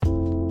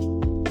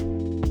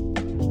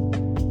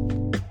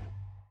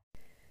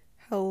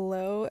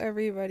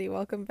everybody.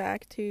 Welcome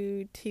back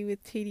to Tea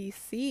with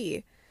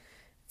TDC.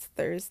 It's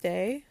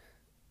Thursday.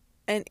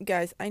 And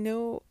guys, I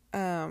know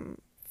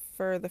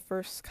for the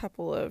first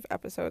couple of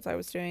episodes I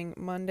was doing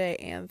Monday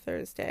and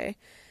Thursday.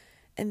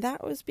 And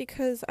that was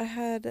because I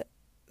had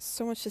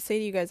so much to say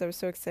to you guys. I was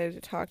so excited to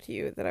talk to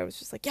you that I was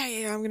just like,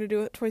 yeah, I'm going to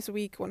do it twice a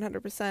week,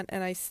 100%.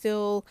 And I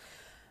still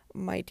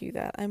might do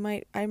that. I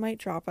might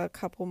drop a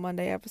couple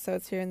Monday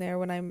episodes here and there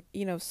when I'm,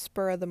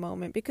 spur of the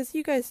moment, because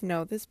you guys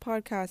know this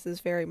podcast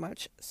is very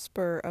much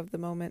spur of the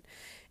moment.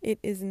 It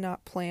is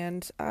not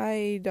planned.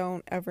 I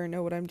don't ever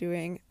know what I'm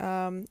doing.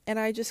 And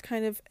I just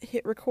kind of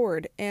hit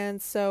record.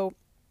 And so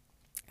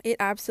it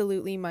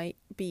absolutely might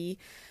be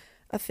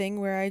a thing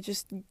where I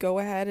just go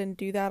ahead and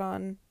do that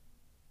on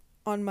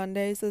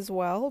Mondays as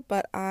well,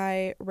 but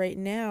right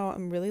now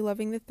I'm really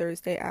loving the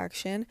Thursday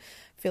action.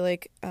 I feel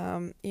like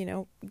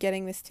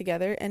getting this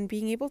together and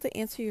being able to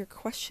answer your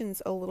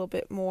questions a little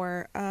bit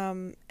more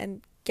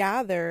and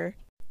gather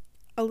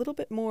a little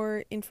bit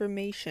more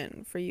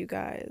information for you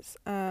guys.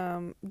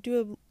 Do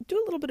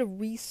a little bit of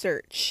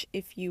research,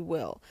 if you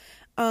will.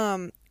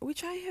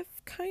 Which I have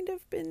kind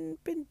of been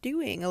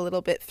doing a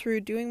little bit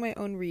through doing my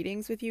own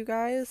readings with you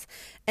guys,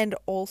 and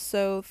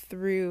also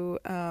through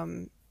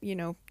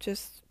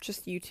just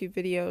YouTube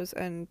videos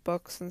and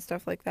books and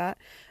stuff like that.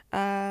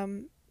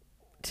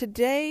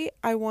 Today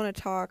I want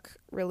to talk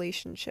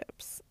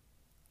relationships.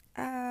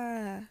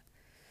 Yeah.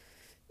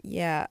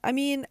 I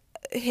mean,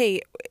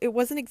 hey, it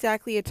wasn't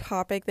exactly a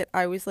topic that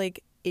I was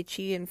like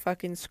itchy and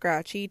fucking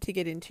scratchy to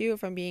get into,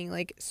 if I'm being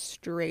like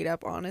straight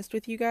up honest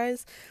with you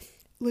guys.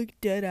 Like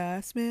dead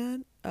ass,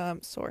 man.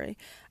 Sorry.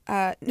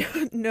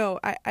 No,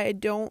 I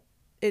don't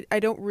I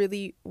don't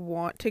really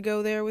want to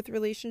go there with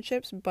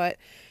relationships, but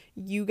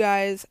you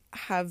guys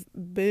have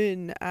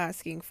been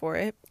asking for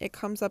it. It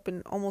comes up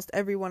in almost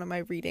every one of my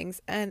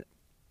readings, and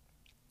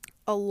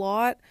a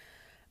lot,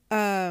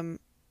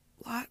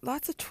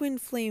 lots of twin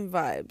flame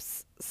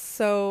vibes.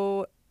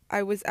 So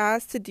I was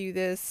asked to do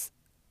this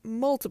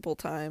multiple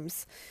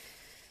times.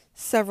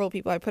 Several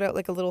people. I put out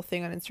like a little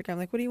thing on Instagram,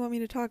 like, what do you want me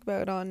to talk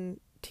about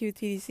on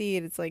TDC?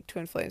 And it's like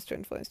twin flames.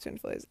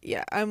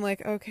 Yeah, I'm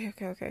like,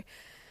 okay.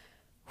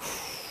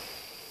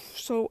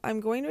 So I'm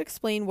going to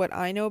explain what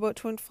I know about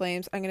twin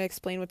flames. I'm going to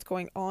explain what's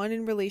going on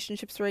in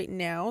relationships right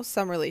now.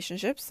 Some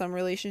relationships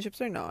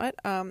are not.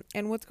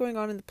 And what's going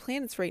on in the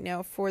planets right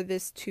now for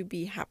this to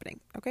be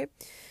happening. Okay.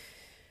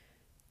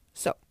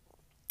 So,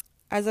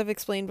 as I've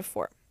explained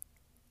before,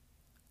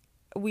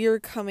 we are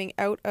coming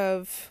out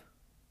of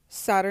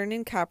Saturn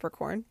in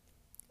Capricorn.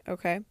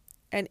 Okay.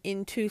 And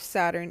into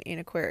Saturn in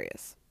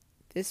Aquarius.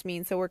 This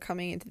means that we're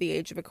coming into the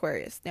age of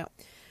Aquarius. Now,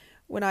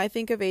 when I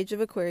think of age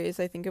of Aquarius,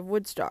 I think of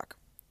Woodstock.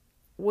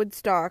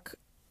 Woodstock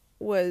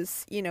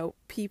was,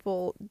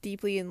 people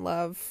deeply in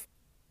love,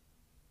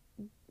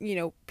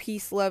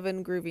 peace, love,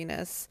 and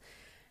grooviness,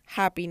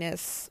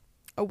 happiness,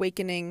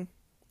 awakening,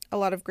 a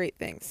lot of great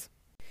things.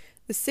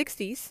 The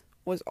 60s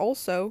was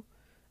also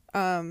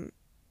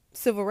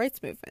civil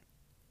rights movement,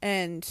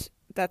 and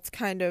that's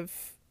kind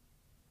of,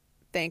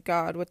 thank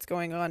God, what's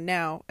going on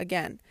now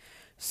again.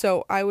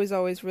 So I was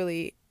always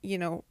really,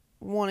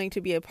 wanting to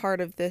be a part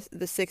of the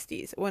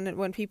 60s.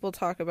 When people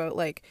talk about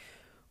like,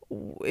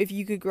 if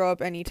you could grow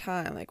up any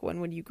time, like when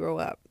would you grow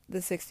up? The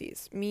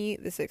 60s. Me,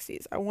 the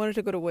 60s. I wanted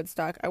to go to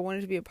Woodstock. I wanted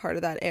to be a part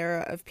of that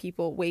era of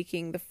people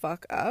waking the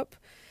fuck up.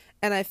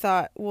 And I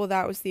thought, well,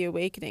 that was the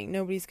awakening.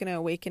 Nobody's going to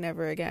awaken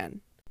ever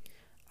again.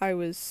 I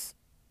was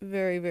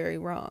very, very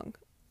wrong.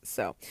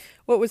 So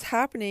what was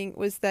happening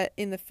was that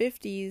in the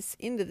 50s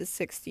into the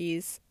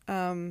 60s,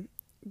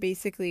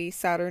 basically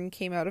Saturn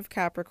came out of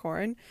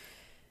Capricorn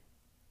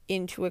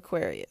into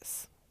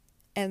Aquarius.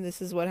 And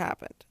this is what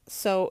happened.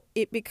 So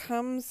it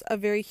becomes a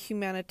very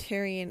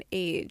humanitarian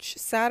age.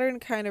 Saturn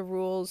kind of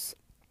rules,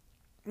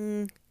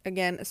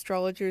 again,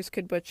 astrologers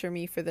could butcher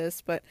me for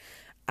this, but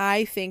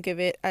I think of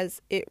it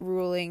as it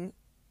ruling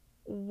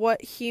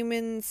what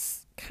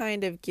humans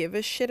kind of give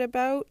a shit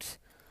about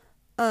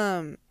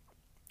on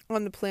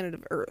the planet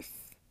of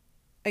Earth.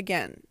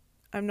 Again,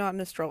 I'm not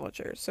an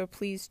astrologer, so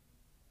please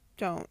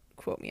don't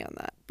quote me on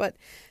that. But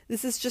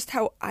this is just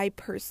how I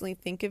personally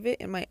think of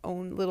it in my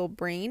own little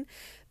brain.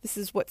 This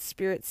is what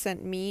Spirit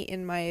sent me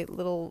in my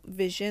little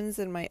visions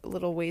and my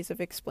little ways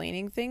of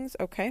explaining things,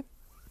 okay?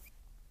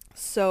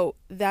 So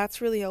that's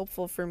really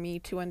helpful for me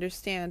to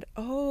understand,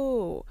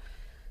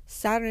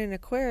 Saturn in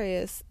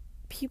Aquarius,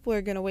 people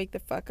are going to wake the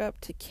fuck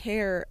up to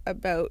care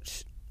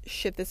about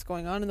shit that's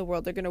going on in the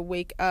world. They're going to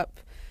wake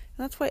up.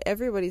 And that's why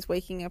everybody's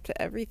waking up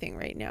to everything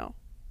right now.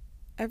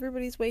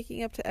 Everybody's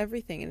waking up to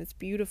everything, and it's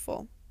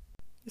beautiful.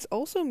 This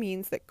also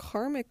means that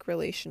karmic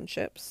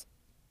relationships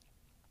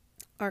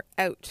are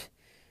out.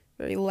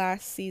 Very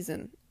last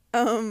season.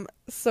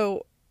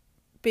 So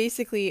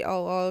basically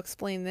I'll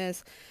explain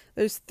this.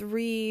 There's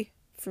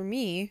for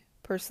me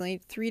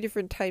personally, 3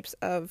 different types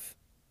of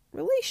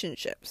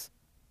relationships.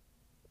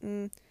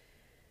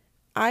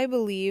 I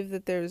believe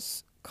that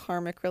there's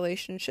karmic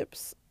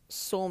relationships,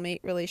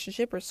 soulmate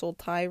relationship or soul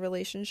tie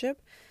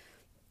relationship,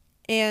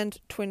 and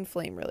twin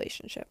flame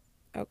relationship.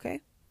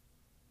 Okay?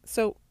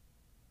 So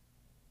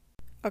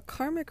a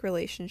karmic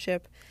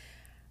relationship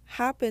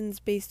happens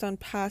based on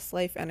past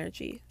life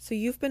energy. So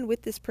you've been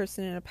with this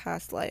person in a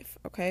past life,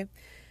 okay?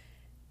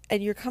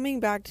 And you're coming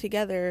back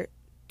together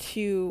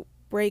to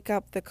break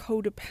up the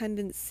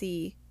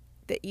codependency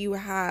that you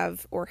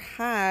have or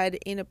had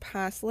in a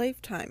past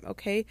lifetime,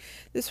 okay?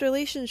 This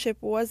relationship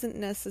wasn't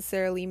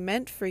necessarily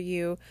meant for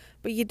you,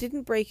 but you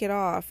didn't break it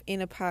off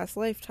in a past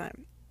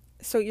lifetime.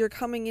 So you're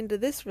coming into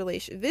this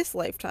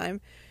lifetime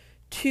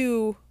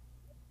to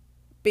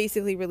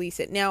basically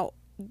release it. Now,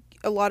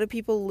 a lot of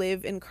people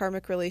live in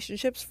karmic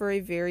relationships for a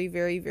very,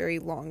 very, very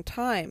long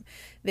time.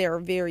 They're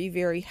very,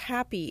 very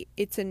happy.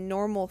 It's a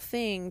normal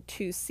thing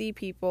to see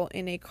people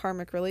in a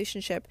karmic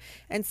relationship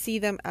and see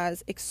them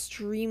as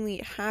extremely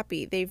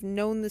happy. They've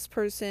known this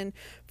person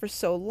for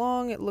so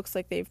long. It looks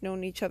like they've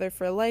known each other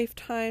for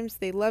lifetimes.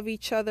 They love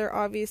each other,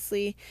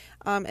 obviously,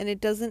 and it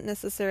doesn't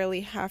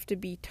necessarily have to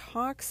be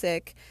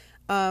toxic.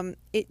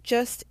 It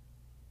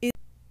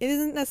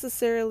isn't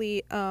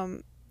necessarily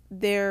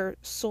their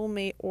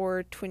soulmate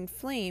or twin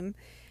flame.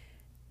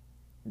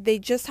 They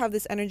just have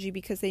this energy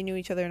because they knew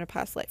each other in a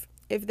past life,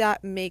 if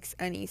that makes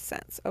any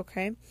sense,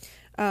 okay?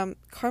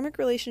 Karmic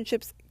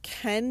relationships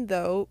can,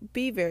 though,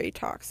 be very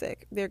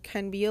toxic. There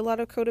can be a lot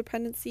of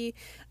codependency.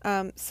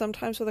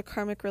 Sometimes with a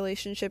karmic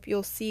relationship,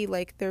 you'll see,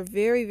 like, they're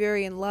very,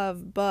 very in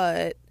love,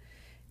 but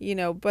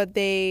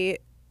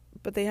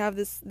they have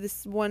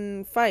this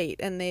one fight,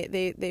 and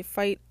they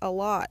fight a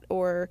lot.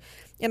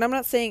 And I'm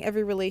not saying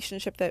every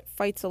relationship that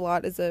fights a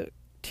lot is a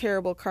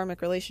terrible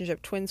karmic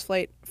relationship. Twins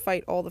fight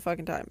all the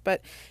fucking time.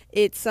 But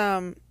it's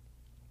a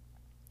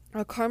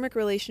karmic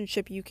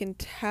relationship, you can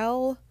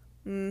tell.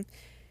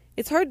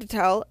 It's hard to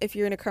tell if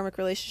you're in a karmic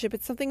relationship.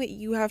 It's something that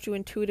you have to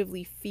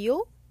intuitively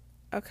feel,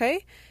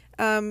 okay?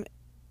 And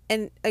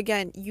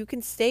again, you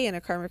can stay in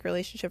a karmic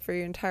relationship for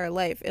your entire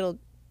life.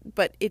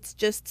 But it's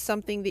just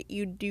something that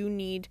you do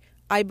need,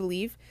 I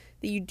believe,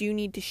 that you do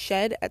need to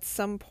shed at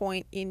some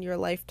point in your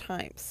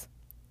lifetimes.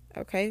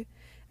 Okay?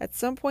 At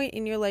some point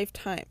in your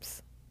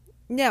lifetimes.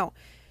 Now,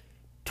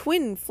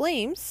 twin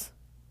flames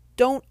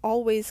don't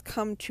always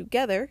come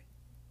together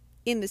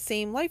in the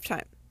same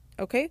lifetime.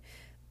 Okay?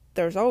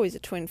 There's always a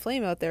twin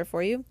flame out there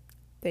for you.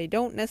 They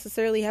don't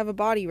necessarily have a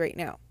body right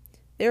now.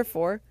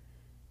 Therefore,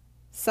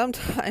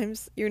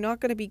 sometimes you're not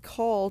going to be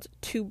called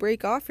to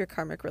break off your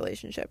karmic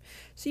relationship.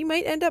 So you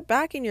might end up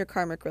back in your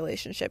karmic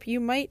relationship. You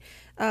might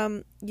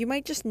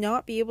just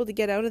not be able to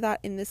get out of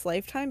that in this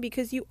lifetime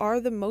because you are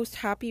the most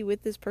happy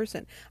with this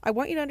person. I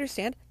want you to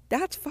understand,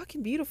 that's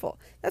fucking beautiful.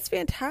 That's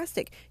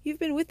fantastic. You've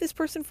been with this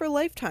person for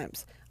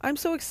lifetimes. I'm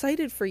so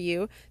excited for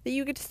you that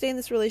you get to stay in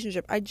this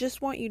relationship. I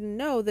just want you to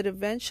know that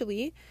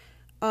eventually,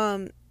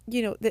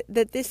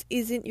 that this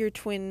isn't your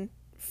twin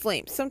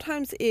flame.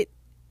 Sometimes it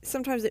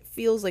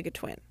feels like a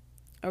twin.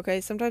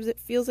 Okay? Sometimes it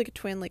feels like a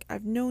twin, like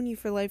I've known you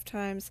for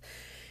lifetimes.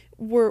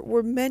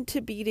 We're meant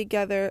to be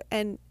together,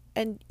 and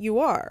you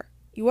are.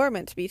 You are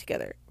meant to be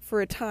together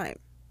for a time.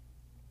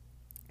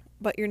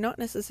 But you're not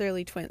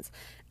necessarily twins.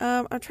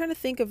 I'm trying to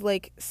think of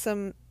like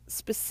some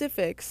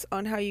specifics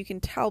on how you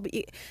can tell, but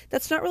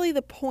that's not really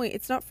the point.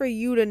 It's not for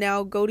you to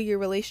now go to your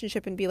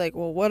relationship and be like,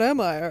 well, what am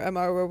I?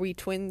 Are we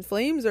twin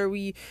flames? Are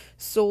we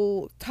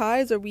soul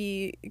ties? Are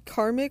we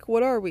karmic?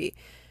 What are we?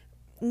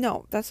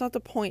 No, that's not the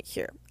point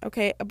here,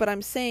 okay? But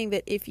I'm saying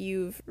that if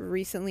you've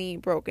recently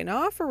broken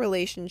off a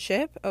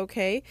relationship,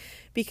 okay,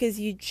 because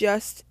you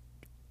just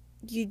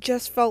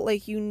felt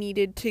like you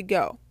needed to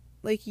go.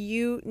 Like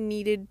you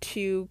needed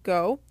to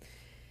go.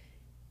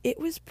 It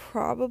was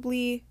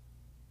probably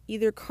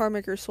either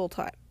karmic or soul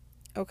tie,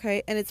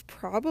 okay? And it's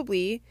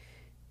probably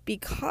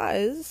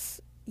because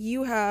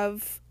you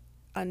have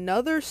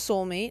another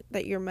soulmate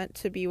that you're meant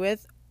to be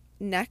with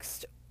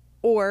next,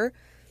 or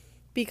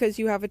because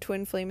you have a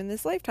twin flame in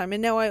this lifetime.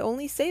 And now I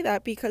only say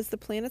that because the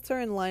planets are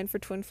in line for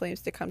twin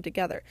flames to come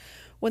together.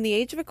 When the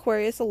age of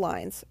Aquarius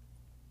aligns,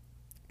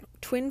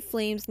 twin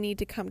flames need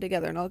to come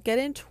together. And I'll get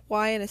into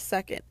why in a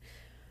second.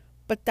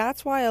 But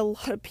that's why a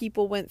lot of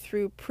people went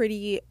through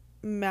pretty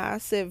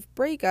massive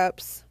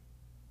breakups.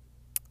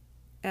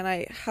 And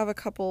I have a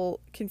couple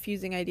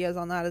confusing ideas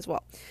on that as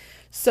well.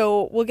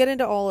 So we'll get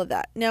into all of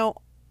that. Now,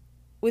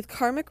 with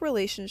karmic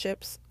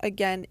relationships,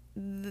 again,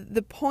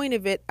 the point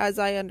of it, as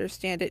I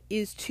understand it,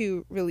 is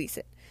to release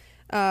it.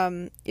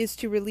 Is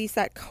to release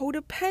that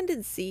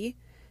codependency,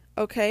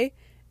 okay?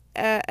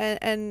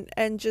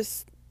 And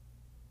just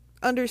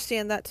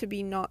understand that to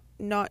be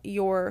not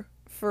your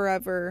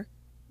forever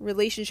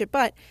relationship.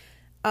 But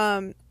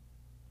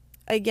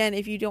again,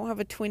 if you don't have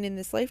a twin in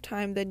this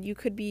lifetime, then you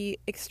could be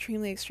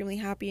extremely, extremely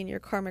happy in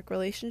your karmic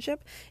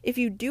relationship. If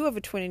you do have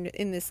a twin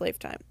in this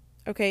lifetime,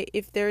 okay,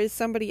 if there is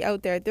somebody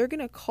out there, they're going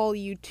to call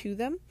you to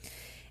them,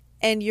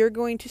 and you're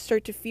going to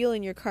start to feel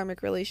in your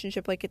karmic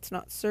relationship like it's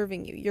not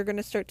serving you. You're going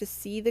to start to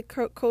see the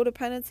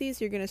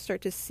codependencies. You're going to start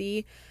to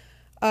see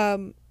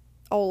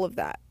all of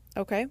that,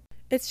 okay?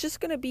 It's just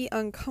going to be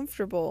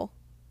uncomfortable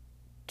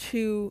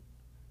to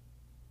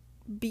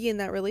be in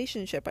that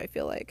relationship, I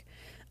feel like.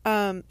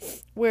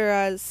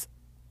 Whereas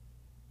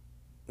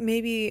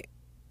maybe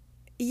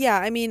yeah,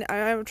 I mean,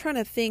 I'm trying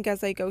to think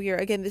as I go here.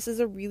 Again, this is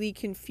a really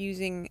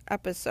confusing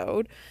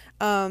episode,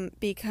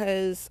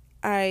 because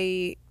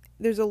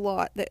there's a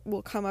lot that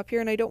will come up here,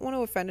 and I don't want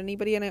to offend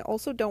anybody, and I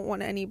also don't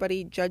want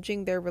anybody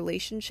judging their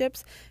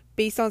relationships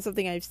based on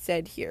something I've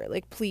said here.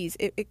 Like, please,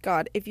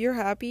 God, if you're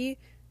happy,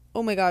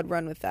 oh my God,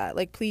 run with that.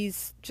 Like,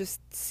 please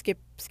just skip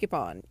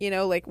on.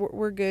 Like,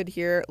 we're good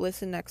here.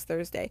 Listen next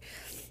Thursday.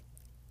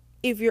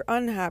 If you're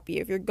unhappy,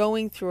 if you're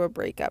going through a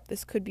breakup,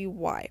 this could be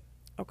why.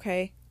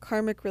 Okay?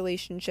 Karmic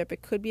relationship.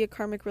 It could be a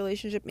karmic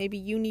relationship. Maybe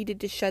you needed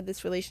to shed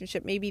this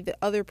relationship. Maybe the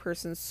other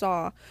person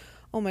saw,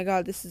 oh my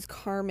God, this is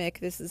karmic.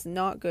 This is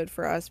not good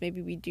for us.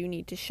 Maybe we do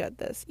need to shed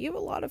this. You have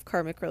a lot of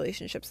karmic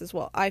relationships as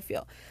well, I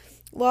feel.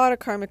 A lot of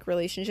karmic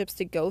relationships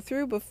to go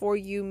through before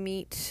you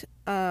meet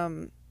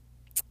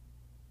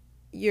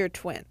your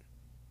twin.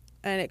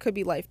 And it could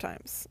be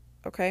lifetimes.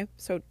 Okay?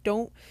 So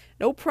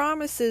no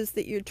promises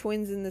that you're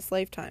twins in this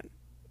lifetime.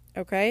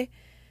 Okay?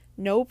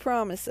 No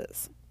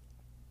promises.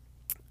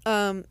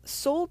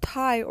 Soul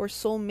tie or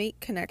soulmate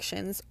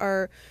connections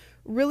are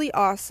really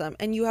awesome,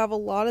 and you have a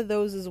lot of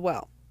those as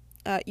well.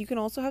 You can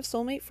also have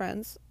soulmate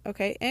friends,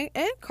 okay,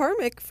 and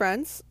karmic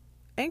friends,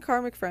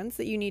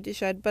 that you need to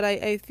shed, but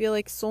I feel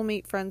like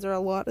soulmate friends are a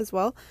lot as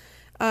well.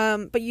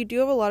 But you do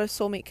have a lot of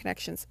soulmate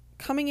connections.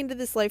 Coming into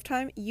this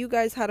lifetime, you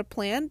guys had a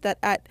plan that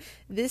at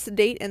this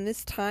date and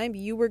this time,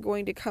 you were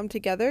going to come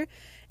together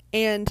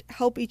and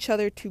help each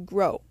other to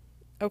grow,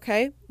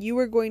 okay? You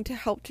were going to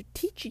help to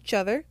teach each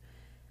other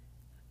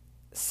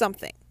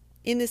something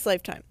in this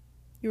lifetime.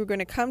 You were going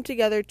to come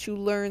together to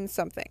learn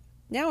something.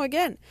 Now,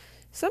 again,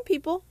 some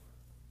people,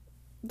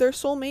 their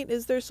soulmate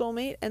is their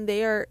soulmate, and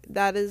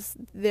that is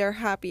their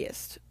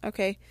happiest,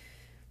 okay?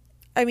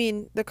 I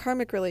mean, the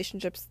karmic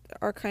relationships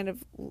are kind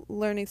of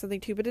learning something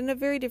too, but in a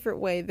very different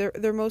way.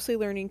 They're mostly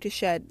learning to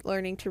shed,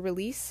 learning to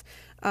release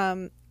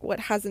what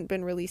hasn't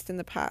been released in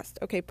the past.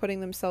 Okay, putting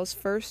themselves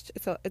first.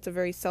 It's a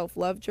very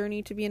self-love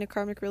journey to be in a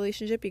karmic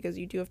relationship, because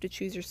you do have to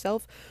choose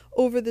yourself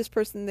over this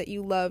person that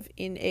you love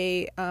in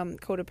a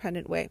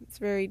codependent way. It's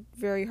very,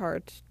 very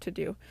hard to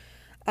do.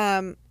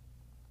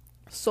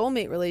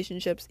 Soulmate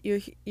relationships,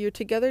 you're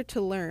together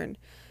to learn.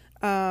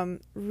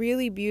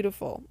 Really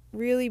beautiful.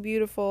 Not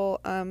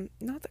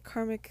that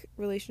karmic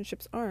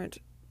relationships aren't,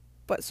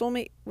 but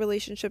soulmate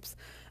relationships,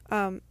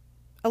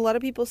 a lot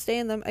of people stay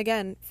in them,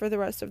 again, for the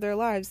rest of their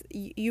lives.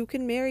 You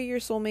can marry your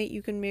soulmate,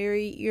 you can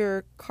marry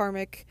your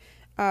karmic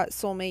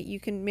soulmate, you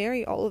can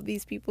marry all of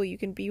these people, you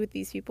can be with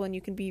these people, and you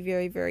can be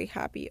very, very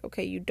happy.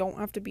 Okay, you don't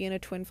have to be in a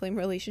twin flame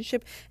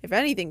relationship. If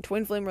anything,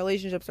 twin flame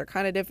relationships are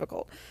kind of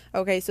difficult.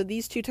 Okay, so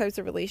these two types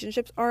of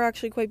relationships are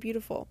actually quite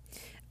beautiful.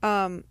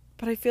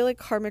 But I feel like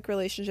karmic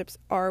relationships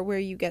are where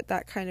you get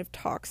that kind of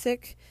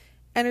toxic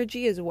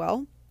energy as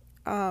well.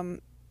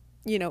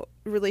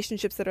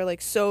 Relationships that are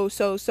like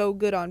so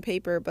good on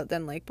paper, but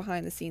then like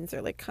behind the scenes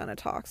they're like kind of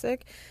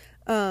toxic.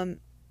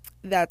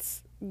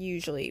 That's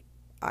usually,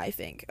 I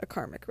think, a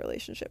karmic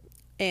relationship.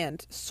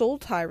 And soul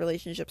tie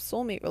relationships,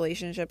 soulmate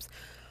relationships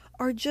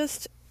are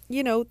just,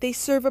 they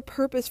serve a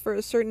purpose for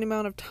a certain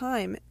amount of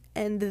time.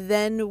 And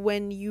then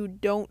when you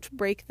don't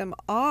break them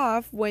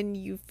off, when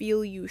you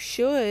feel you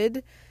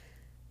should,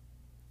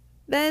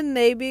 then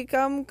they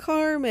become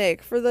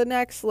karmic for the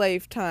next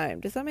lifetime.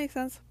 Does that make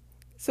sense?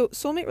 So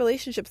soulmate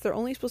relationships, they're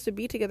only supposed to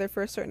be together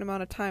for a certain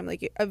amount of time.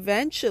 Like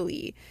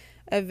eventually,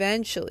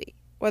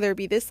 whether it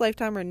be this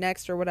lifetime or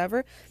next or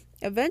whatever,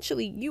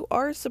 eventually you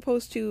are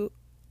supposed to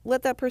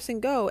let that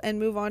person go and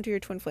move on to your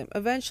twin flame.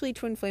 Eventually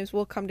twin flames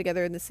will come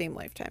together in the same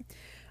lifetime.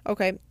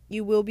 Okay,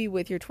 you will be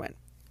with your twin.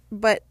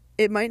 But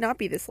it might not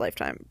be this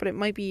lifetime, but it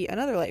might be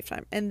another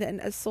lifetime. And then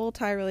a soul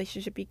tie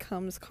relationship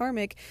becomes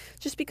karmic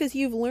just because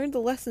you've learned the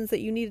lessons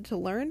that you needed to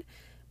learn,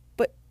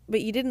 but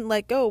you didn't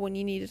let go when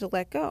you needed to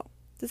let go.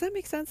 Does that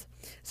make sense?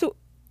 So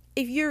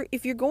if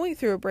you're going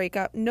through a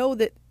breakup, know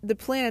that the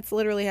planets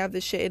literally have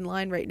this shit in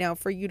line right now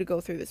for you to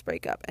go through this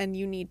breakup. And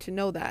you need to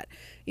know that.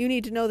 You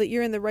need to know that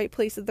you're in the right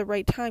place at the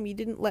right time. You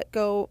didn't let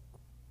go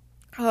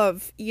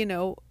of,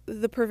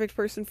 the perfect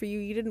person for you.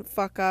 You didn't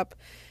fuck up.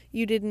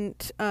 You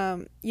didn't,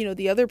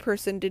 the other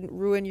person didn't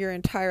ruin your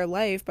entire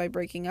life by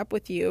breaking up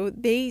with you.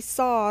 They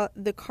saw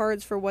the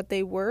cards for what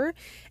they were,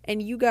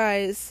 and you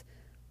guys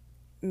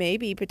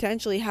maybe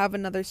potentially have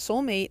another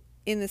soulmate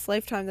in this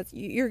lifetime that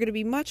you're going to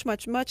be much,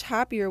 much, much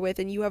happier with,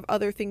 and you have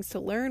other things to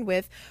learn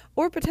with,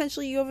 or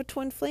potentially you have a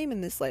twin flame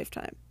in this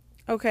lifetime.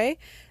 Okay?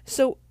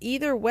 So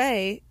either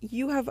way,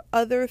 you have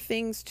other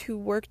things to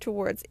work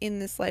towards in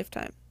this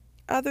lifetime.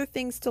 Other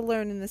things to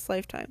learn in this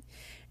lifetime.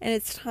 And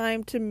it's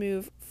time to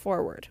move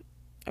forward.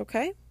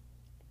 Okay?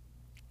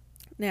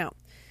 Now,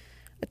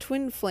 a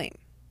twin flame.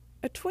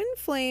 A twin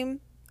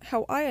flame,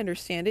 how I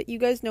understand it, you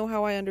guys know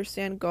how I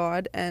understand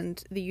God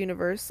and the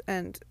universe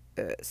and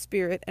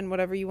spirit and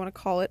whatever you want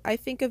to call it. I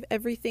think of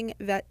everything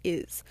that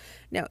is.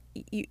 Now,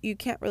 you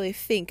can't really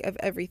think of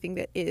everything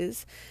that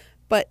is,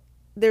 but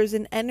there's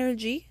an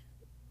energy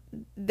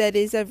that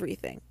is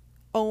everything.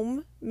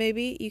 Om,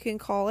 maybe you can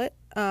call it.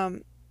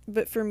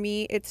 But for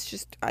me, it's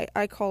just,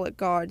 I call it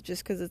God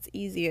just because it's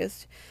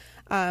easiest.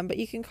 But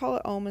you can call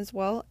it Om as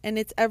well. And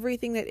it's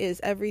everything that is.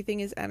 Everything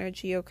is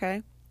energy,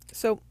 okay?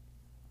 So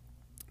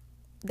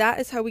that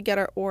is how we get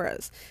our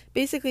auras.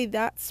 Basically,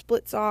 that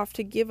splits off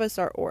to give us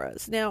our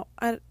auras. Now,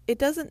 it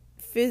doesn't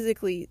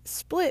physically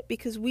split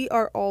because we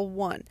are all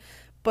one.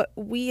 But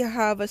we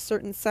have a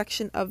certain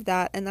section of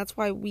that, and that's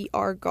why we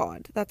are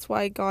God. That's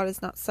why God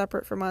is not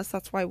separate from us.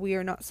 That's why we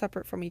are not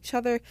separate from each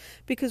other,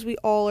 because we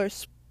all are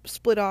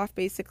split off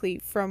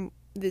basically from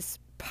this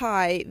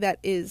pie that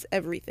is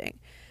everything.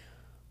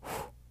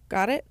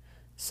 Got it?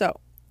 So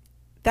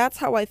that's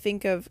how I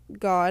think of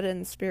God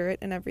and spirit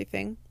and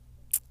everything.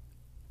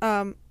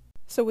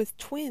 So with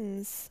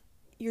twins,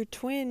 your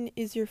twin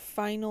is your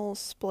final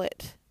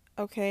split.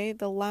 Okay,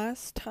 the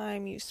last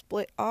time you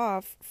split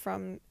off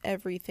from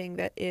everything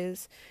that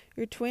is,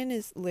 your twin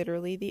is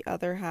literally the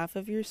other half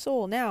of your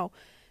soul. Now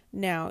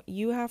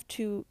you have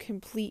to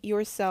complete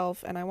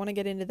yourself, and I want to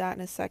get into that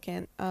in a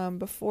second,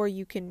 before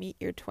you can meet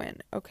your twin.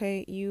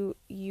 Okay, you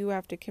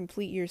have to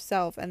complete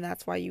yourself, and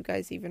that's why you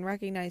guys even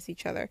recognize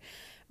each other.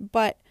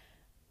 But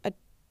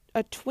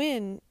a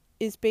twin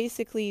is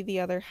basically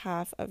the other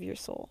half of your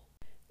soul.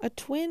 A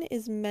twin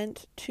is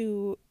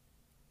you're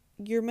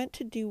meant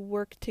to do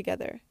work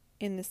together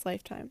in this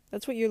lifetime.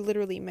 That's what you're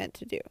literally meant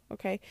to do,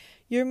 okay?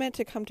 You're meant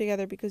to come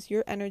together because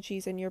your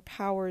energies and your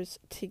powers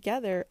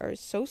together are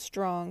so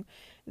strong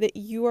that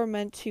you are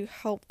meant to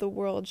help the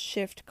world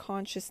shift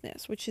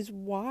consciousness, which is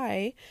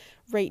why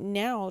right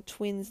now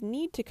twins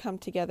need to come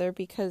together,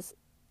 because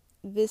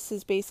this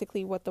is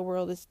basically what the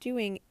world is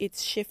doing.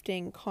 It's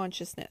shifting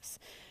consciousness.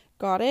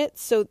 Got it?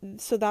 So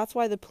that's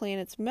why the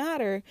planets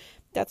matter.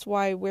 That's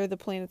why where the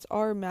planets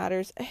are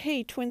matters.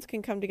 Hey, twins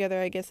can come together,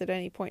 I guess, at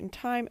any point in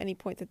time, any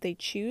point that they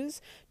choose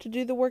to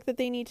do the work that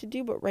they need to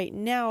do. But right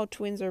now,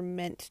 twins are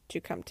meant to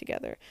come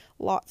together.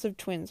 Lots of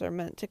twins are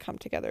meant to come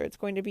together. It's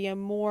going to be a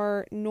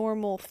more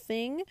normal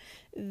thing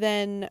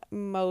than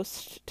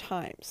most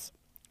times.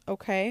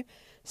 Okay?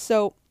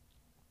 So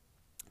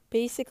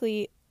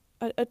basically,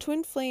 a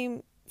twin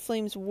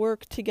flame's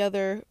work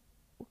together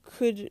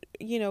could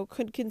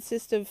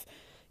consist of,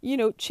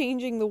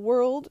 changing the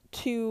world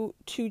to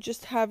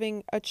just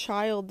having a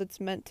child that's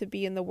meant to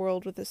be in the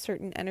world with a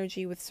certain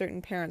energy, with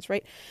certain parents,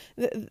 right?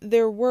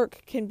 Their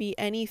work can be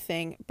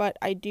anything, but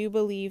I do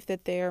believe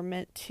that they are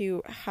meant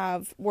to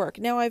have work.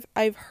 Now,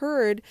 I've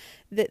heard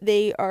that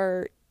they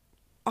are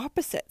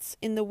opposites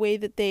in the way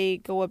that they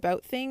go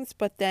about things,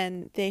 but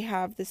then they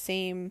have the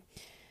same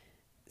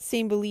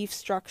belief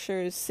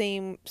structures,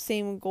 same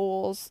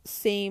goals,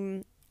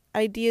 same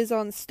ideas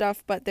on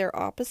stuff, but they're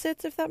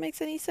opposites, if that makes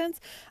any sense.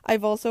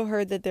 I've also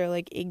heard that they're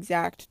like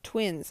exact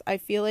twins. I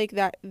feel like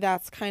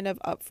that's kind of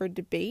up for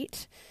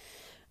debate.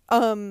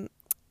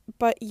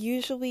 But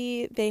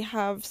usually they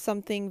have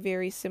something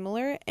very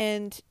similar,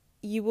 and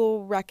you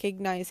will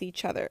recognize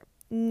each other.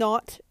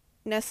 Not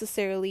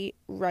necessarily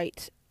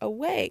right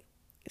away.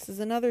 This is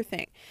another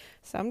thing.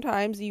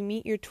 Sometimes you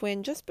meet your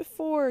twin just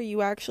before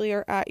you actually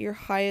are at your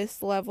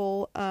highest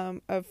level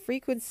of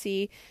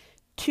frequency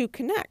to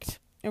connect.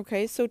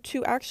 Okay, so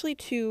to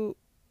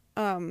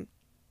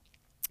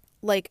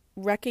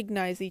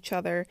recognize each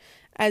other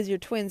as your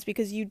twins,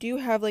 because you do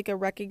have like a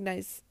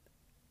recognizing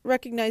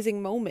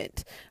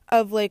moment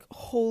of like,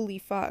 holy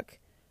fuck,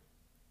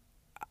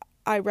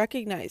 I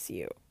recognize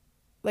you.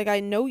 Like, I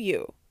know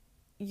you.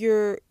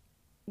 You're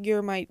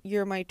my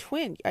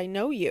twin. I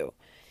know you.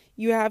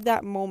 You have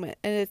that moment,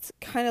 and it's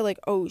kind of like,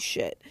 oh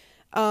shit.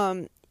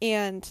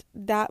 And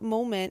that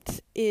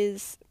moment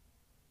is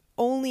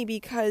only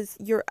because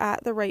you're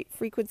at the right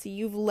frequency.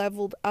 You've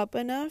leveled up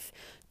enough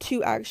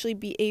to actually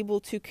be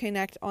able to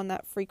connect on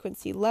that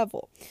frequency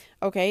level.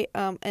 Okay?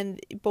 And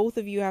both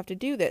of you have to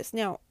do this.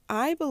 Now,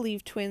 I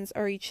believe twins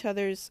are each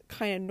other's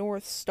kind of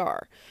North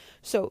Star.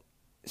 So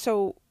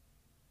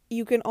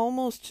you can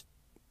almost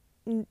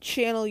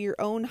channel your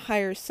own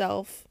higher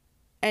self,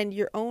 and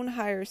your own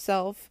higher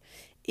self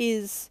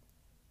is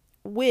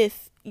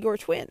with your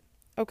twin.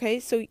 Okay,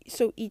 so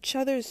each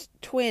other's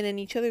twin and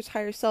each other's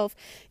higher self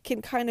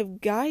can kind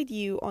of guide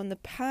you on the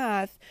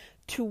path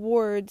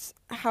towards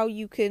how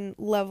you can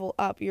level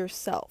up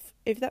yourself,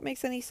 if that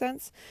makes any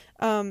sense.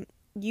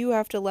 You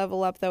have to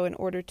level up, though, in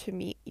order to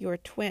meet your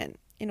twin,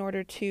 in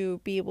order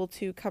to be able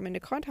to come into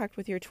contact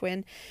with your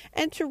twin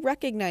and to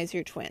recognize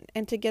your twin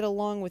and to get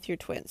along with your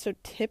twin. So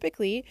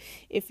typically,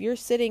 if you're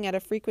sitting at a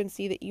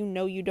frequency that you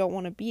know you don't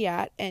want to be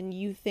at and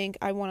you think,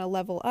 I want to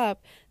level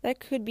up, that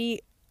could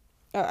be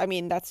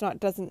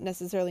doesn't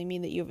necessarily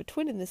mean that you have a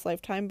twin in this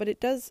lifetime, but it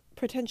does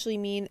potentially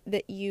mean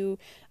that you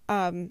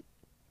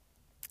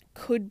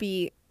could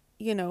be,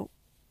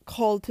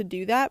 called to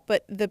do that.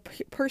 But the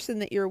person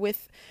that you're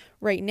with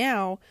right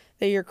now,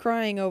 that you're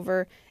crying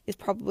over, is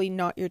probably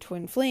not your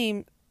twin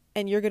flame,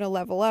 and you're going to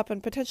level up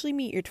and potentially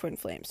meet your twin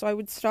flame. So I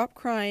would stop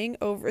crying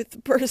over the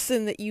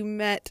person that you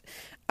met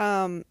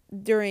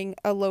during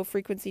a low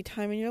frequency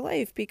time in your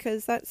life,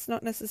 because that's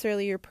not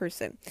necessarily your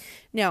person.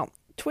 Now,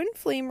 twin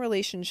flame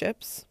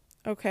relationships,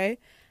 okay,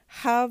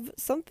 have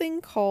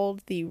something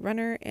called the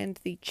runner and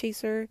the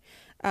chaser.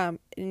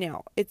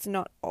 Now, it's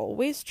not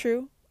always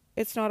true.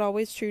 It's not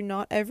always true.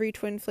 Not every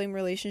twin flame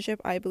relationship,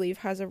 I believe,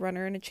 has a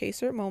runner and a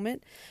chaser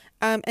moment.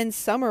 And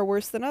some are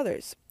worse than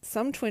others.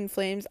 Some twin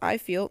flames, I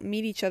feel,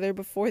 meet each other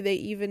before they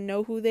even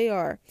know who they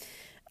are.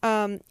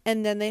 And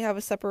then they have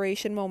a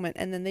separation moment,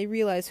 and then they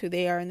realize who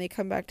they are, and they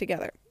come back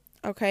together.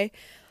 Okay?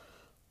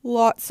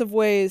 Lots of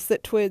ways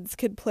that twins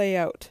can play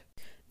out.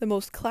 The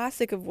most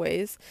classic of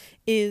ways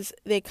is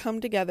they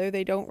come together,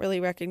 they don't really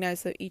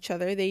recognize each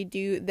other. They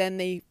do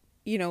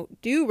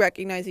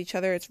recognize each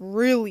other. It's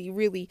really,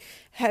 really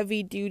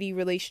heavy duty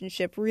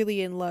relationship,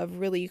 really in love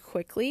really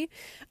quickly.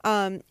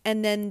 And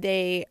then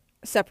they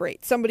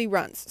separate. Somebody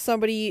runs,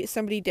 somebody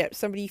dips,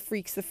 somebody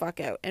freaks the fuck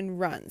out and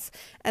runs.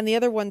 And the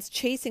other one's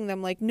chasing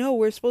them like, no,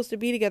 we're supposed to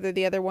be together.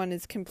 The other one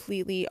is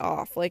completely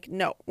off. Like,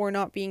 no, we're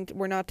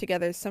not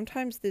together.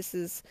 Sometimes this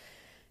is,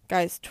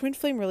 guys, twin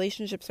flame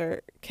relationships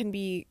can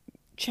be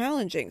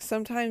challenging.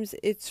 Sometimes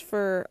it's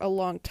for a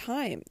long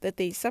time that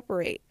they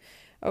separate.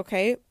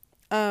 Okay?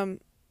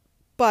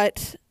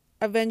 But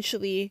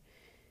eventually,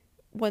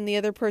 when the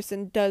other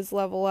person does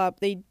level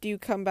up, they do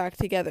come back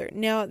together.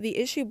 Now, the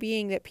issue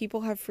being that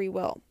people have free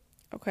will,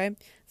 okay?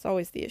 It's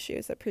always the issue,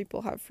 is that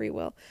people have free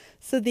will.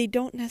 So they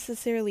don't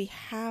necessarily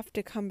have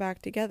to come back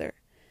together.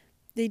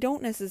 They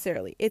don't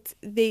necessarily.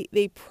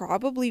 They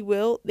probably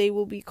will. They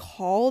will be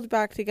called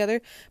back together.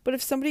 But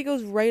if somebody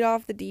goes right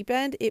off the deep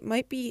end, it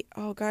might be,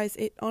 oh guys,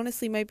 it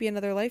honestly might be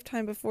another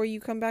lifetime before you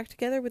come back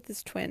together with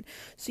this twin.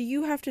 So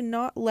you have to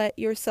not let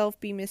yourself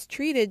be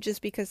mistreated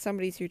just because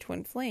somebody's your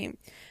twin flame.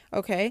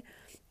 Okay?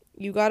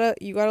 You gotta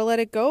let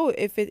it go.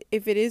 If it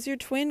is your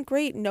twin,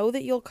 great. Know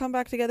that you'll come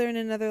back together in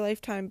another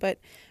lifetime. But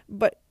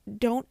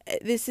none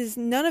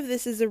of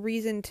this is a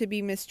reason to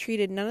be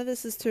mistreated. None of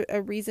this is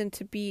a reason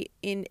to be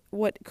in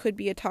what could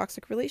be a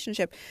toxic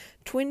relationship.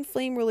 Twin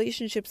flame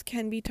relationships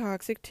can be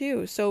toxic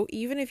too. So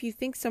even if you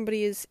think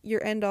somebody is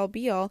your end all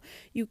be all,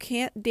 you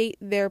can't date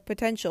their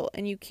potential,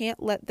 and you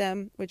can't let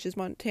them, which is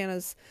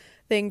Montana's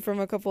thing from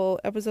a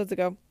couple episodes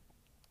ago.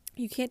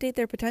 You can't date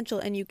their potential,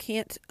 and you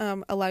can't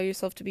allow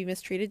yourself to be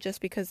mistreated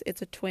just because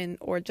it's a twin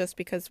or just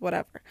because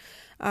whatever.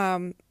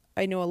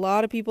 I know a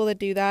lot of people that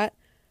do that,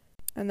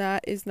 and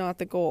that is not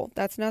the goal.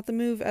 That's not the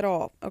move at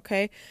all,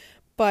 okay?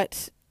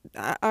 But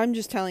I'm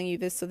just telling you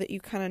this so that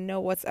you kind of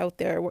know what's out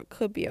there, what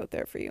could be out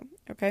there for you,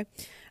 okay?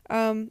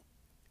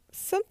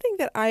 Something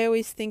that I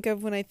always think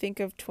of when I think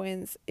of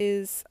twins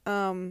is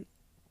kind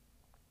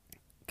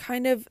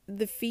of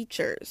the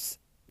features.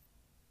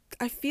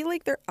 I feel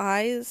like their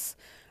eyes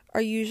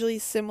are usually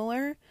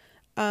similar.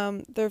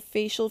 Their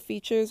facial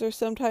features are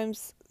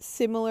sometimes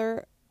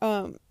similar.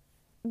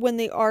 When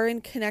they are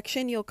in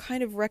connection, you'll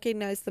kind of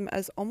recognize them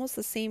as almost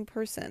the same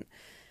person.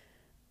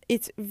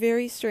 It's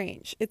very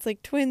strange. It's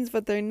like twins,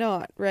 but they're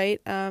not, right?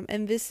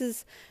 And this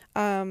is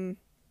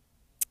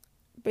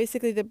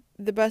basically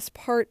the best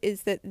part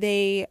is that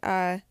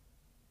it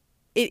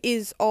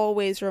is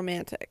always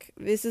romantic.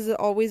 This is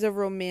always a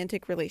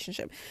romantic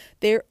relationship.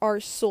 There are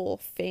soul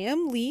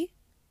family,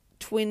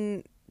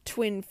 twin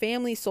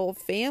family, soul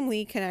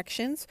family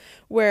connections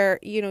where,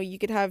 you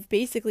could have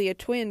basically a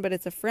twin, but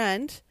it's a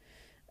friend.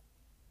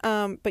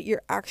 But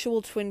your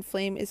actual twin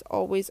flame is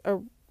always a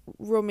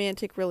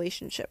romantic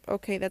relationship.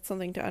 Okay, that's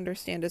something to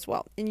understand as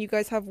well. And you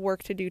guys have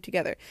work to do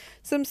together.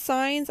 Some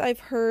signs I've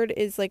heard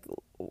is like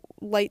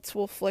lights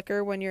will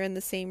flicker when you're in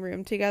the same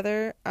room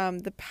together.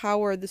 The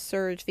power, the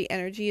surge, the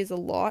energy is a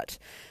lot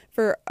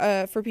for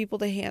people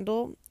to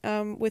handle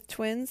with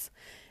twins.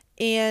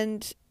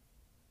 And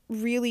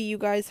really, you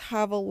guys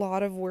have a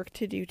lot of work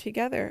to do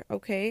together,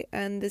 okay?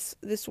 And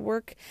this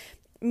work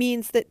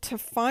means that to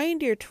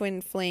find your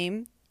twin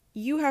flame,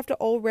 you have to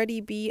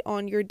already be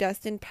on your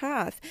destined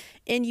path.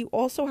 And you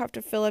also have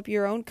to fill up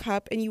your own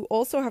cup, and you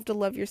also have to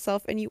love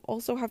yourself, and you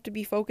also have to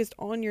be focused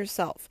on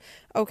yourself,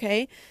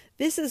 okay?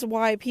 This is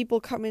why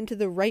people come into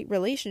the right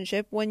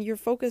relationship when you're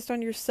focused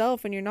on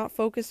yourself and you're not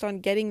focused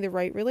on getting the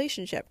right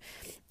relationship.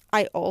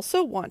 I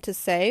also want to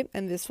say,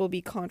 and this will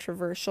be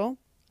controversial,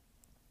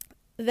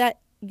 that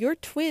your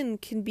twin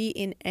can be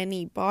in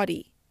any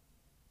body.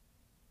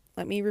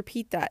 Let me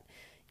repeat that.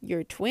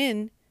 Your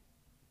twin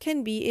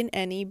can be in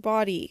any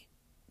body.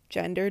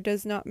 Gender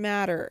does not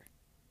matter.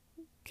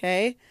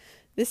 Okay?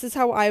 This is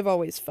how I've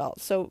always felt.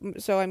 So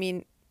I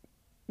mean,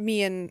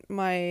 me and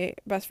my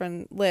best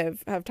friend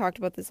Liv have talked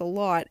about this a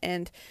lot,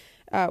 and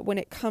when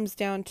it comes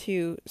down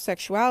to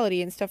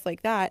sexuality and stuff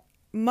like that,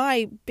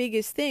 my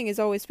biggest thing has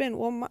always been,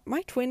 well,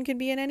 my twin can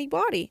be in any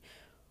body.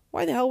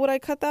 Why the hell would I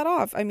cut that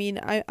off? I mean,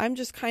 I'm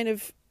just kind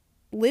of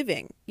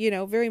living,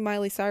 very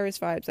Miley Cyrus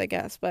vibes, I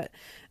guess, but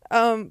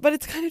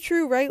it's kind of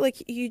true, right?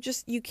 Like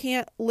you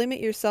can't limit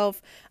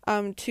yourself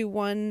to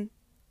one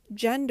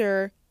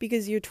gender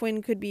because your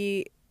twin could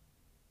be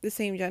the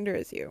same gender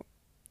as you,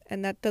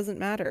 and that doesn't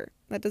matter.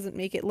 That doesn't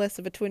make it less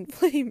of a twin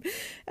flame.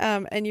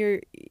 And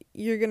you're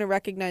going to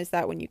recognize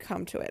that when you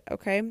come to it,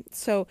 okay?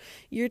 So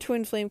your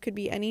twin flame could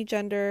be any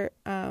gender,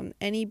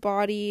 any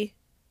body,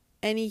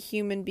 any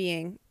human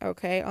being,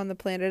 okay, on the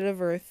planet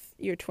of Earth.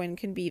 Your twin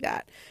can be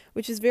that,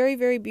 which is very,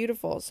 very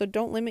beautiful. So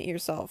don't limit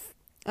yourself.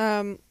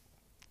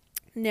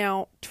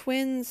 Now,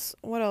 twins,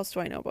 what else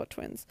do I know about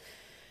twins?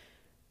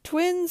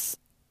 Twins,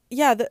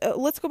 yeah,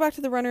 let's go back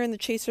to the runner and the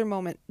chaser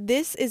moment.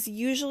 This is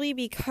usually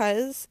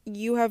because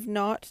you have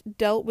not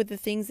dealt with the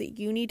things that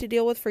you need to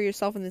deal with for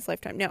yourself in this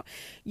lifetime. Now,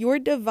 your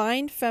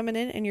divine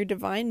feminine and your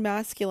divine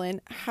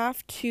masculine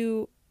have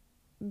to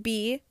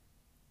be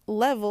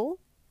level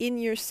in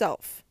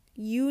yourself.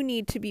 You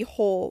need to be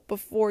whole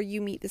before you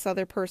meet this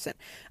other person.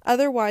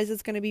 Otherwise,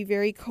 it's going to be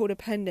very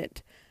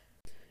codependent.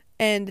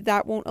 And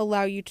that won't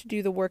allow you to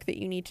do the work that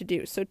you need to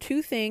do. So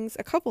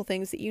a couple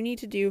things that you need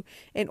to do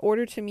in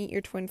order to meet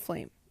your twin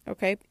flame,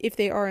 okay? If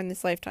they are in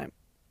this lifetime.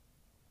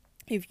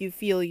 If you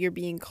feel you're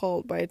being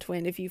called by a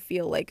twin, if you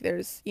feel like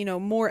there's,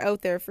 more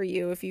out there for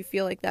you, if you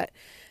feel like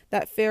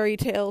that fairy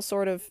tale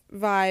sort of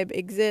vibe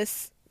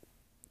exists,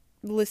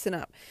 listen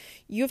up.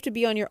 You have to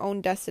be on your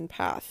own destined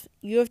path.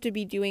 You have to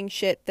be doing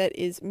shit that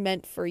is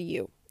meant for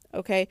you.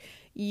 Okay,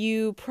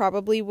 you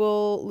probably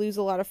will lose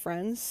a lot of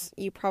friends.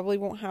 You probably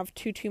won't have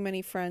too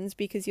many friends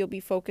because you'll be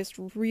focused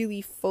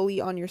really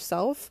fully on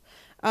yourself.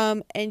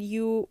 And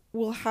you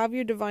will have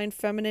your divine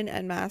feminine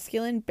and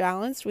masculine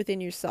balanced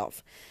within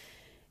yourself.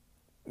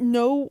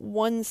 No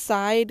one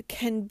side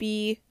can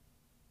be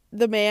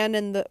the man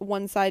and the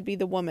one side be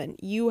the woman.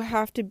 You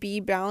have to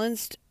be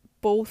balanced,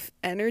 both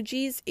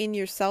energies in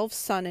yourself,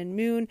 sun and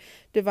moon,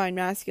 divine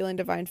masculine,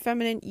 divine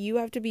feminine. You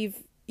have to be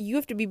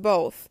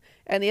both,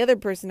 and the other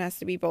person has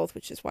to be both,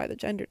 which is why the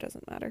gender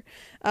doesn't matter,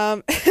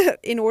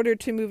 in order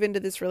to move into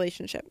this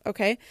relationship,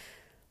 okay?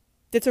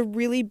 That's a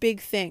really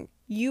big thing.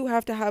 You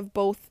have to have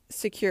both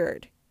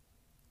secured.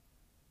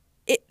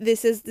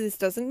 This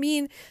doesn't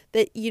mean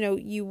that,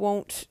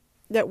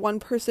 that one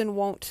person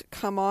won't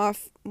come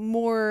off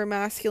more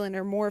masculine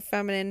or more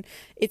feminine.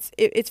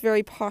 It's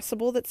very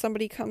possible that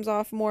somebody comes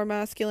off more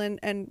masculine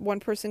and one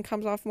person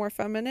comes off more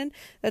feminine.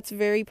 That's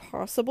very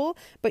possible,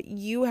 but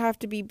you have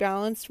to be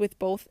balanced with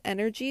both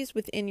energies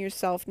within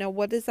yourself. Now,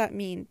 what does that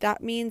mean?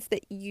 That means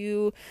that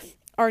you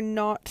are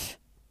not...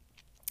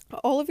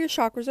 all of your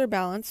chakras are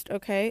balanced,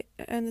 okay?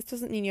 And this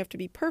doesn't mean you have to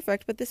be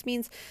perfect, but this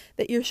means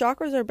that your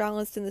chakras are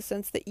balanced in the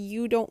sense that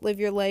you don't live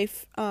your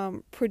life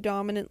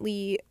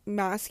predominantly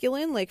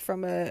masculine, like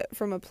from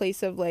a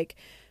place of like,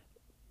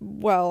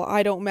 well,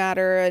 I don't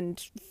matter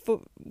and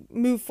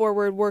move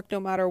forward, work no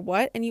matter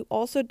what. And you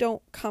also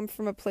don't come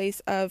from a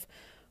place of,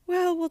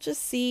 well, we'll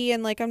just see,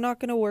 and like I'm not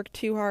going to work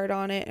too hard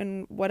on it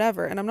and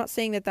whatever. And I'm not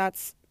saying that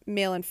that's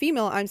male and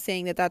female. I'm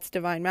saying that that's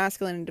divine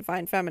masculine and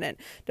divine feminine.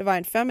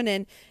 Divine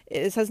feminine,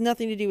 this has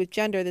nothing to do with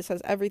gender. This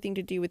has everything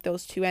to do with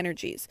those two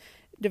energies.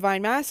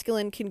 Divine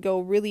masculine can go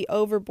really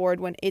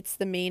overboard when it's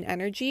the main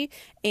energy,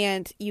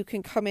 and you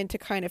can come into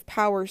kind of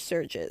power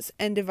surges.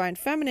 And divine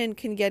feminine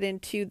can get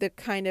into the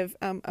kind of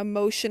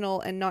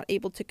emotional and not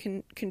able to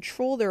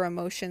control their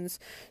emotions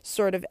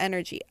sort of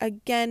energy.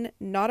 Again,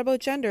 not about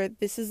gender.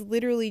 This is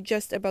literally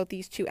just about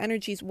these two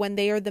energies when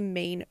they are the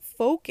main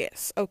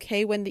focus,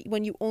 okay?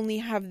 When you only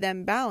have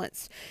them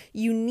balanced.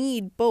 You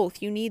need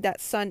both. You need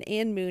that sun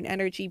and moon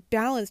energy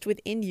balanced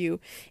within you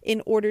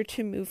in order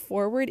to move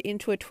forward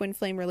into a twin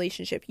flame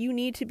relationship. You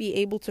need to be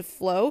able to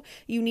flow.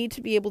 You need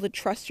to be able to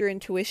trust your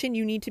intuition.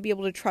 You need to be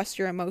able to trust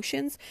your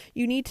emotions.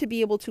 You need to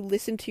be able to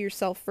listen to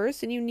yourself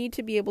first, and you need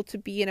to be able to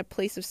be in a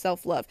place of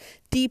self-love.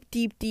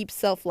 Deep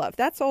self-love.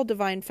 That's all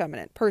divine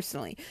feminine,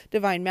 personally.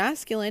 Divine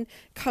masculine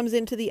comes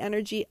into the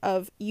energy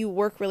of you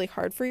work really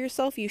hard for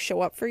yourself. You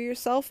show up for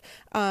yourself.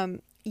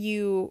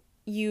 You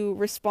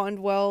respond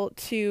well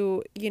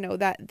to,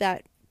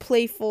 that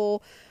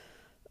playful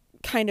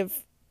kind of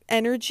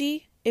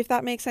energy, if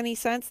that makes any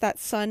sense, that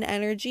sun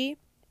energy.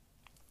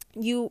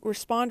 You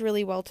respond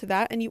really well to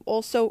that, and you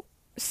also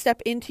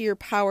step into your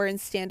power and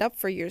stand up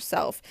for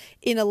yourself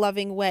in a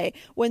loving way.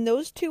 When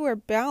those two are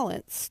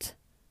balanced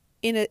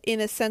in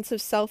a sense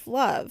of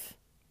self-love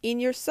in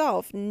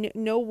yourself,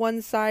 no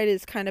one side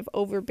is kind of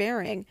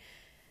overbearing,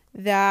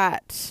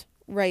 that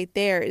right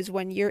there is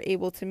when you're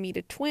able to meet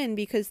a twin,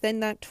 because then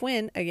that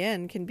twin,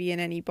 again, can be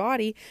in any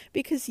body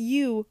because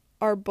you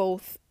are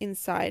both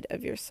inside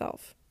of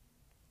yourself.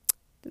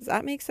 Does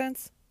that make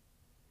sense?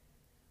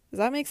 Does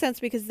that make sense?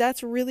 Because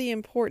that's really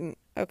important,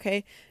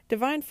 okay?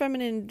 Divine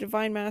feminine and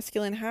divine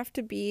masculine have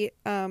to be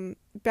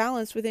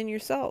balanced within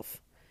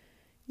yourself.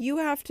 You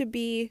have to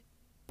be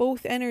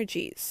both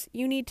energies.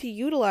 You need to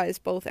utilize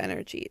both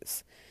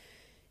energies.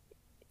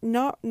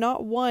 Not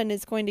one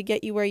is going to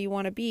get you where you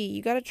want to be.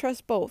 You got to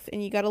trust both,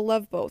 and you got to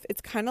love both.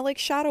 It's kind of like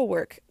shadow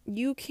work.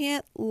 You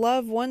can't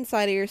love one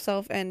side of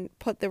yourself and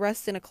put the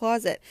rest in a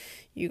closet.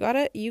 You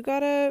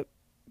gotta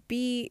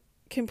be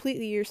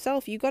completely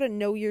yourself. You got to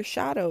know your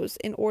shadows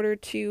in order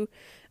to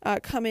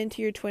come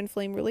into your twin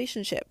flame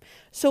relationship.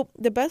 So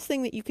the best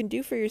thing that you can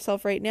do for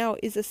yourself right now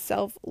is a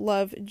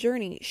self-love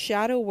journey,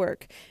 shadow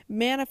work,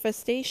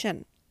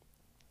 manifestation.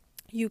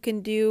 You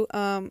can do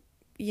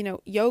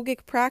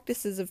yogic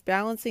practices of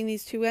balancing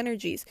these two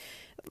energies,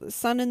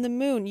 sun and the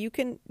moon. You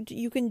can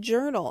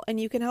journal, and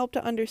you can help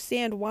to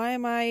understand, why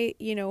am I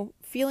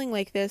feeling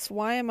like this?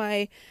 Why am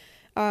I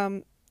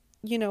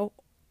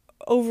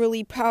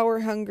overly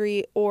power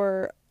hungry,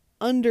 or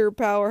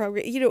underpower, how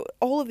great,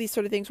 all of these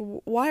sort of things.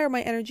 Why are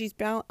my energies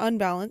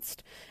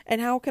unbalanced, and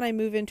how can I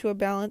move into a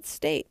balanced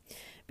state?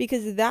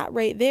 Because that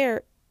right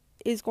there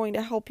is going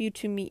to help you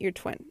to meet your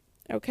twin,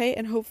 okay?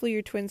 And hopefully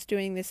your twin's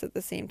doing this at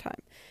the same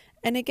time.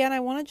 And again, I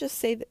want to just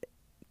say that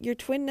your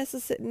twin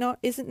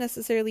isn't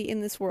necessarily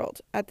in this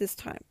world at this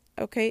time,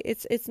 okay?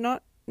 It's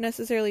not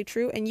necessarily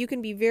true, and you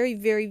can be very,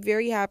 very,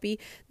 very happy,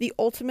 the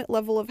ultimate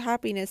level of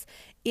happiness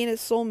in a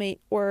soulmate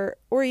or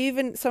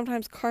even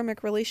sometimes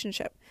karmic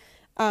relationship,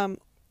 and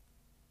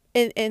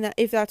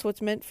if that's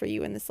what's meant for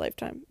you in this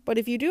lifetime. But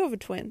if you do have a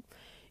twin,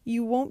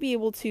 you won't be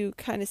able to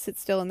kind of sit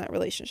still in that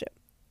relationship.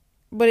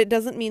 But it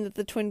doesn't mean that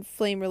the twin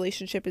flame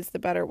relationship is the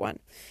better one.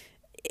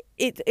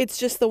 It's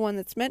just the one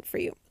that's meant for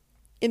you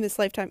in this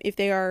lifetime, if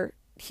they are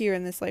here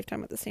in this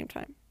lifetime at the same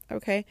time,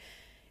 okay?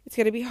 It's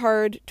going to be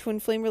hard. Twin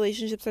flame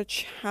relationships are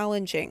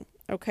challenging,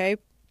 okay?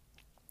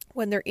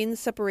 When they're in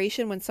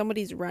separation, when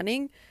somebody's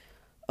running,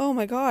 oh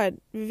my God,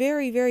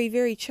 very, very,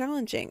 very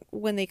challenging.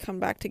 When they come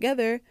back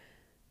together,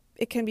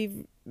 it can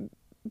be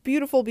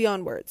beautiful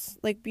beyond words,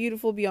 like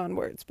beautiful beyond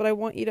words. But I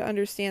want you to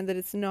understand that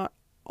it's not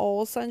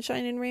all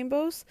sunshine and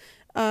rainbows,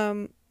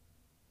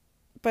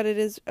 but it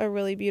is a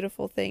really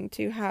beautiful thing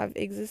to have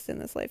exist in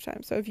this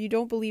lifetime. So if you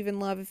don't believe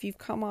in love, if you've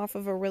come off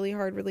of a really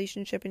hard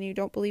relationship and you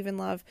don't believe in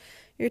love,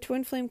 your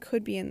twin flame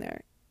could be in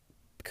there,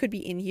 could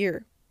be in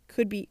here,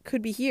 could be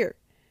here,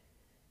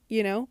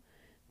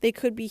 they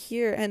could be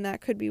here, and that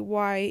could be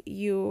why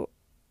you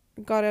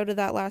got out of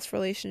that last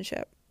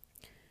relationship.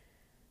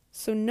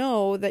 So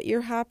know that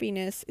your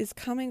happiness is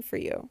coming for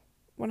you.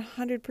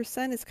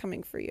 100% is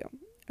coming for you,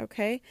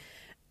 okay?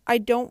 I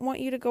don't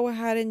want you to go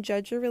ahead and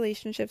judge your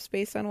relationships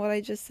based on what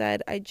I just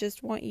said. I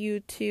just want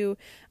you to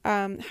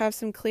have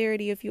some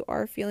clarity if you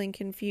are feeling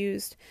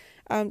confused.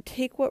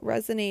 Take what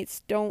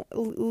resonates. Don't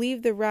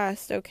leave the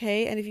rest,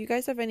 okay? And if you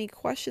guys have any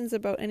questions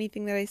about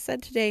anything that I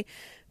said today,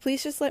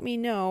 please just let me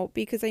know,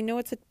 because I know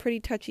it's a pretty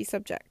touchy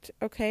subject,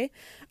 okay?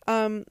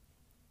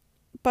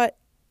 But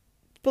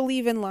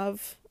believe in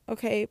love,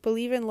 okay?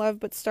 Believe in love,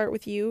 but start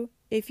with you.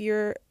 If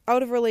you're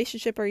out of a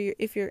relationship, or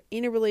if you're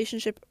in a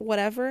relationship,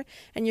 whatever,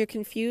 and you're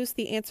confused,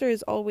 the answer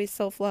is always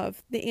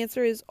self-love. The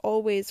answer is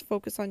always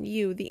focus on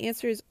you. The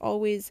answer is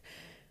always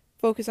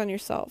focus on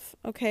yourself,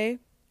 okay?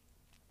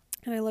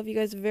 And I love you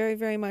guys very,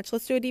 very much.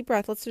 Let's do a deep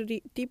breath. Let's do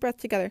a deep breath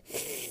together.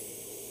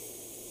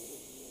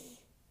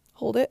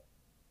 Hold it.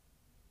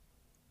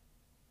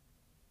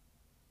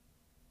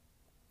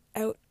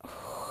 Out.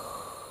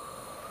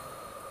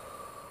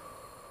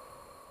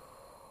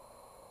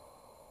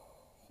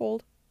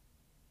 Hold.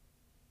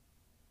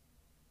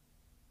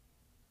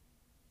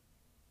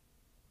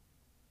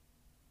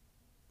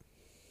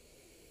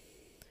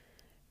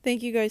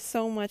 Thank you guys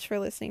so much for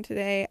listening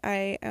today.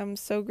 I am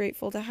so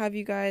grateful to have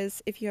you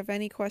guys. If you have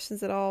any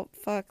questions at all,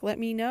 let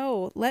me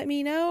know. Let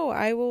me know.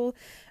 I will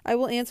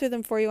answer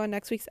them for you on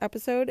next week's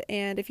episode.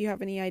 And if you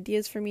have any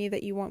ideas for me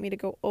that you want me to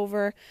go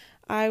over,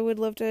 I would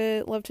love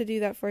to do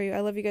that for you. I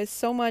love you guys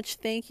so much.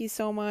 Thank you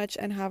so much,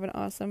 and have an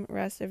awesome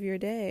rest of your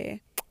day.